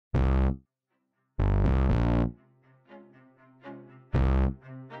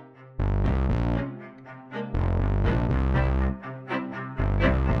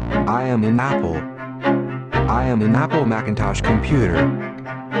I am an Apple. I am an Apple Macintosh computer.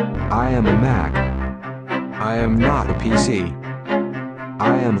 I am a Mac. I am not a PC.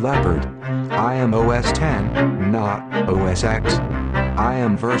 I am Leopard. I am OS X, not OS X. I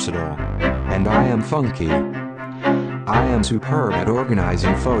am versatile. And I am funky. I am superb at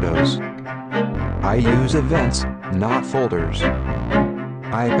organizing photos. I use events, not folders.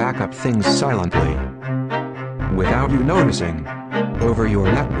 I back up things silently, without you noticing. Over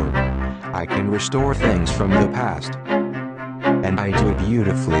your network, I can restore things from the past. And I do it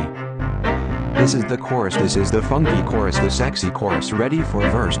beautifully. This is the chorus, this is the funky chorus, the sexy chorus, ready for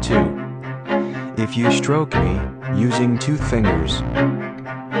verse 2. If you stroke me, using 2 fingers,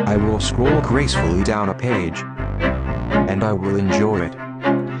 I will scroll gracefully down a page, and I will enjoy it.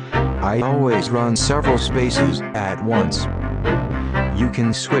 I always run several spaces at once. You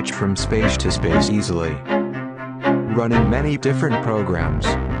can switch from space to space easily, running many different programs.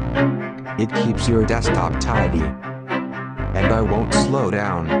 It keeps your desktop tidy, and I won't slow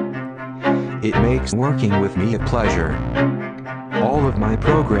down. It makes working with me a pleasure. All of my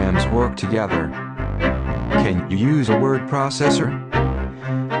programs work together. Can you use a word processor?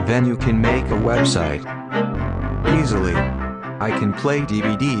 Then you can make a website easily. I can play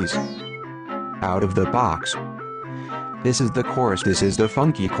DVDs out of the box. This is the chorus, this is the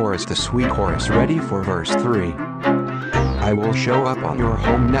funky chorus, the sweet chorus, ready for verse 3. I will show up on your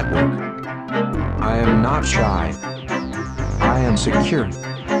home network. I am not shy. I am secure.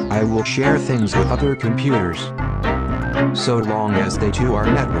 I will share things with other computers, so long as they too are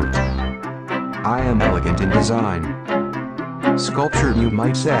networked. I am elegant in design. Sculptured, you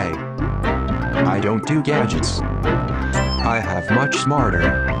might say. I don't do gadgets. I have much smarter,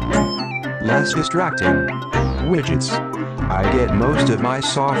 less distracting widgets. I get most of my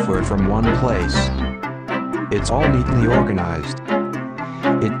software from one place. It's all neatly organized.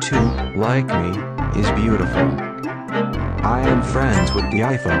 It too, like me, is beautiful. I am friends with the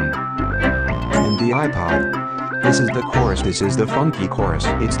iPhone and the iPod. This is the chorus, this is the funky chorus.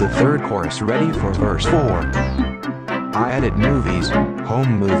 It's the third chorus, ready for verse 4. I edit movies,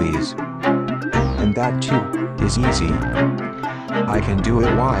 home movies, and that too is easy. I can do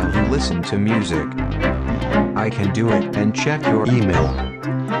it while you listen to music. I can do it and check your email.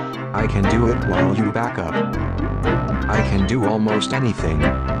 I can do it while you back up. I can do almost anything.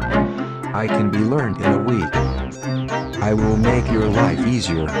 I can be learned in a week. I will make your life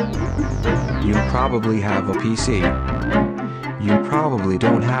easier. You probably have a PC. You probably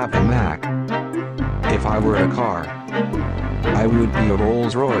don't have a Mac. If I were a car, I would be a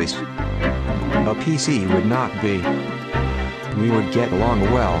Rolls-Royce. A PC would not be. We would get along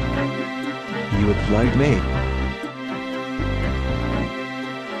well. You would like me.